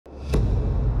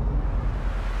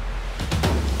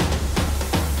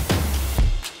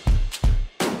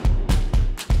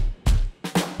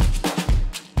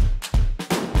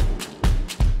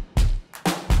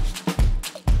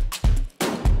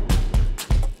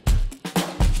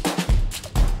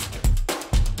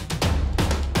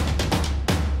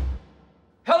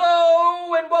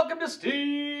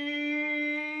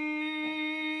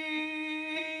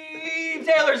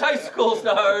Steelers High School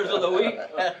Stars of the Week.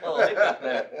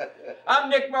 I'm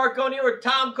Nick Marconi with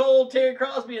Tom Cole, Terry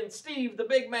Crosby, and Steve, the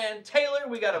big man, Taylor.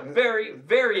 We got a very,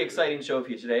 very exciting show for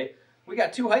you today. We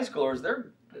got two high schoolers.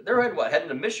 They're heading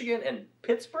to Michigan and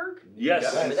Pittsburgh?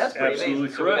 Yes, I mean, that's pretty absolutely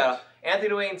amazing. So correct. we got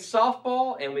Anthony Wayne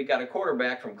softball, and we got a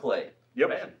quarterback from Clay. Yep.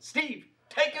 Man, Steve,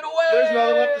 take it away! There's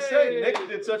nothing left to say. Nick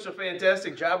did such a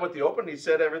fantastic job with the open. He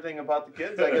said everything about the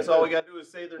kids. I guess all we got to do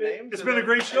is say their names. It's been a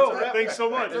great show. Thanks so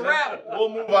much. It's a wrap. We'll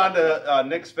move on to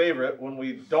Nick's favorite when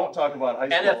we don't talk about high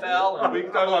school. NFL. We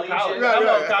can talk about college. Right, How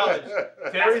about college?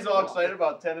 Terry's all excited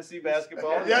about Tennessee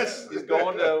basketball. Yes. He's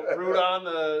going to root on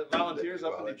the Volunteers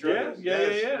up in Detroit.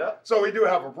 Yeah. So we do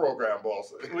have a program,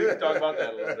 boss. We can talk about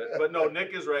that a little bit. But no,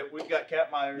 Nick is right. We've got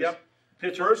Kat Myers. Yep.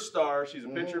 First star. She's a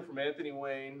pitcher from Anthony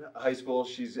Wayne High School.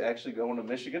 She's actually going to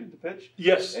Michigan to pitch.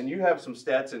 Yes. And you have some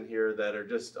stats in here that are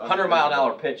just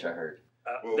 100-mile-an-hour pitch, I heard.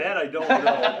 That I don't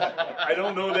know. I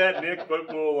don't know that, Nick,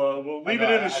 but we'll leave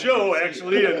it in the show,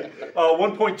 actually. And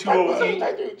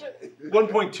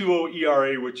 1.20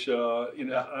 ERA, which,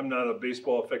 I'm not a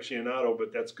baseball aficionado,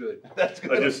 but that's good. That's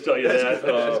good. I just tell you that. That's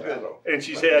good. And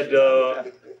she's had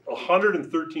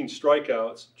 113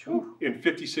 strikeouts in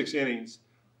 56 innings.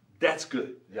 That's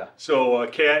good. Yeah. So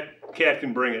Kat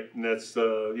can bring it, and that's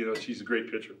she's a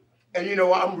great pitcher. And you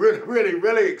know, I'm really, really,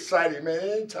 really excited, man.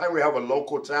 Anytime we have a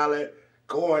local talent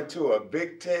going to a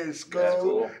Big Ten school, That's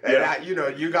cool. and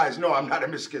you guys know I'm not a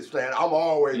Michigan fan. I'm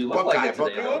always You look like it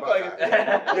today. You look like it.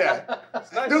 Yeah.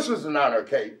 Nice. This was an honor,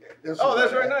 Kate. That's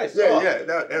very nice. Yeah, Oh, that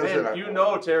was an honor. You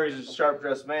know Terry's a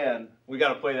sharp-dressed man. We got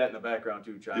to play that in the background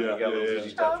too, John. Yeah, You got a little yeah.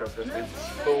 Ziggy Top sharp-dressed man.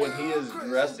 But when he is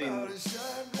dressing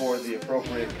for the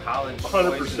appropriate college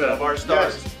 100%. voices of our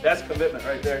stars, that's commitment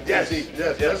right there. Yes, TC.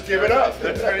 yes, let's give it up.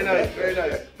 Very nice, very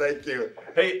nice. Thank you.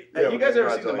 Hey, Yeah, have you guys ever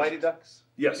seen The congratulations. Mighty Ducks?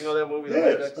 Yes. You know that movie, The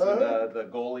Yes. Mighty Ducks, and the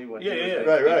goalie when he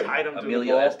Right. tied him to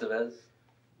Emilio the ball? Estevez.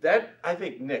 That, I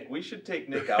think, Nick, we should take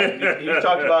Nick out. He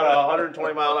talked about a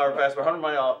 120-mile-an-hour fastball,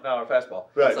 100-mile-an-hour fastball.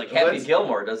 Right. It's like Happy Let's-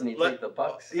 Gilmore, doesn't he take the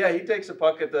pucks? Yeah, he takes a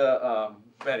puck at the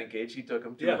batting cage. He took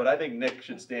him too. Yeah. But I think Nick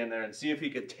should stand there and see if he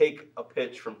could take a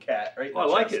pitch from Cat. Right. in I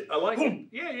the like chest. it. I like it.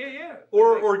 Yeah.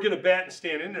 Or get a bat and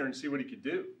stand in there and see what he could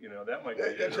do. That might be.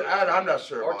 I'm not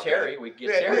sure. Or about Terry. that. We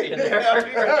get Terry in there.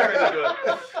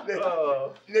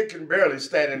 Nick can barely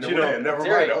stand in the You know, wind. Never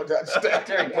Terry- mind.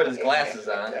 Terry put his glasses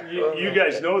on. You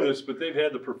guys know this, but they've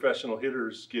had the professional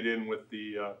hitters get in with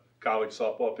the college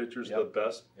softball pitchers, the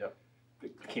best. Yep. They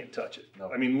can't touch it.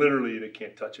 No. I mean, literally, they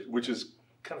can't touch it, which is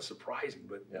kind of surprising,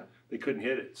 but Yeah. they couldn't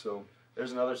hit it. So.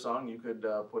 There's another song you could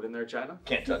put in there, China.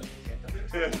 Can't touch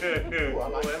it.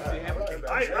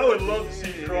 I would love to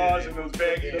see Cross in those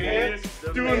baggy pants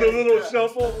doing the little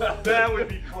shuffle. That would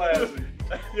be classic.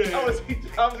 How was he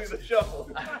the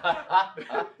shuffle?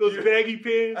 Those baggy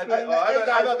pants.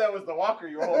 I thought that was the walker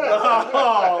you were holding.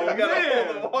 Oh, You gotta man.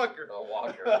 hold the walker. The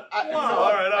Walker.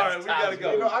 All right, we gotta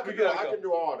go. You know, I We can gotta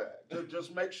do all that.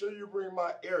 Just make sure you bring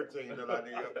my air team that I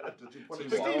need.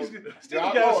 Steve's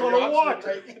got us on a walk.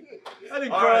 I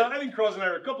think Cross and I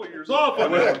are a couple of years off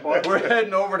on that. We're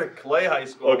heading over to Clay High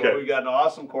School. Okay. Where we got an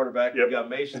awesome quarterback. Yep. We got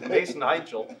Mason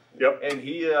Heichel. Yep. And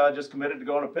he just committed to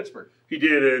going to Pittsburgh. He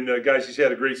did, and guys, he's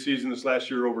had a great season this last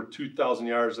year, over 2,000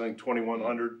 yards, I think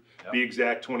 2,100, Yep. be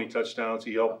exact, 20 touchdowns.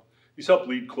 He's helped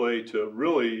lead Clay to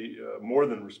really more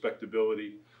than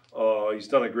respectability. He's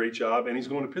done a great job, and he's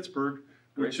going to Pittsburgh,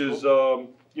 which is,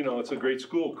 it's a great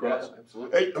school, Cross. Yeah,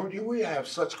 absolutely. Hey, we have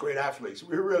such great athletes.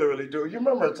 We really, really do. You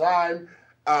remember a time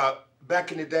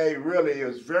back in the day, really, it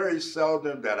was very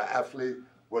seldom that an athlete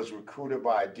was recruited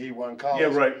by a D1 college. Yeah,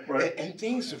 right. And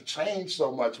things have changed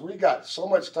so much. We got so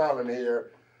much talent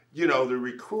here. The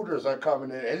recruiters are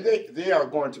coming in, and they are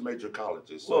going to major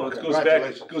colleges. So Well,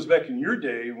 it goes back in your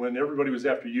day when everybody was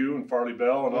after you and Farley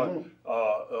Bell and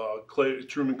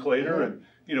Truman Claytor,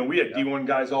 and we had D1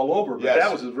 guys all over. But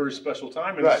that was a very special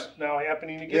time, and it's now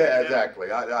happening again. Yeah,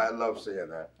 exactly. I love seeing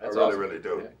that. That's I really, awesome. really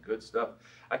do. Yeah, good stuff.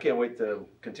 I can't wait to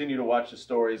continue to watch the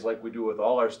stories like we do with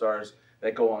all our stars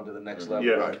that go on to the next level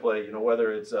and play.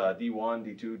 Whether it's D1,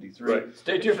 D2, D3. Right.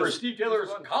 Stay tuned for Steve Taylor's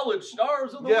College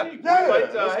Stars of the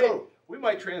Week. We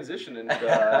might transition, and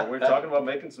we're talking about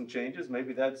making some changes.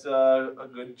 Maybe that's a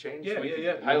good change. Yeah, We could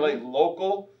yeah. highlight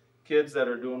local kids that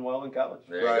are doing well in college.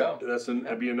 There you go.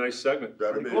 That'd be a nice segment.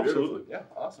 That'd be Absolutely. Yeah,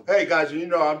 awesome. Hey guys,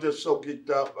 I'm just so geeked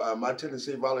up. My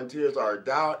Tennessee Volunteers are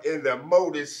down in the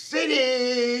Motor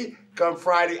City. Come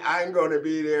Friday, I'm going to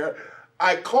be there.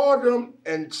 I called them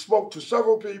and spoke to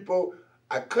several people.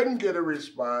 I couldn't get a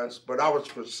response, but I was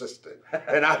persistent.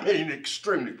 And I mean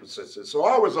extremely persistent. So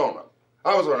I was on them.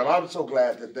 I was on them. I'm so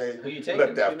glad that they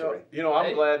left after me. You know,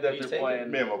 I'm glad that they're playing.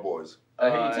 Me and my boys.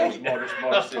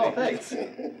 Motorsport City. Oh, thanks.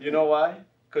 You know why?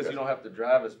 Because you don't have to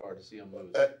drive as far to see them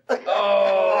lose. I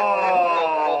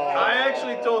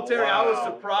actually told Terry I was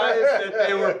surprised that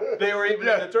they were even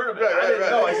in the tournament. I didn't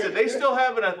know. I said they still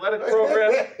have an athletic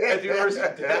program at the University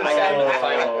of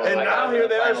Tennessee. And now here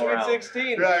they are, Sweet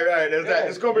 16. Right.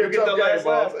 It's going to be a tough game,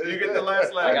 boss. You get the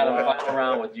last lap. I got them final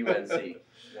round with UNC.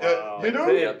 Wow. You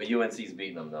do? Yeah, but UNC's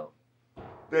beating them though.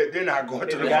 They're not going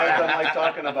to The guy doesn't like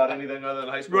talking about anything other than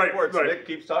high school sports. Nick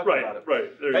keeps talking about it.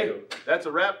 Right. There you go. That's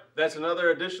a wrap. That's another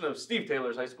edition of Steve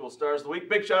Taylor's High School Stars of the Week.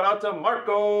 Big shout out to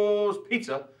Marco's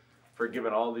Pizza for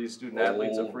giving all these student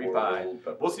athletes a free pie.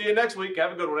 We'll see you next week.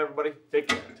 Have a good one, everybody. Take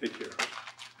care. Take care.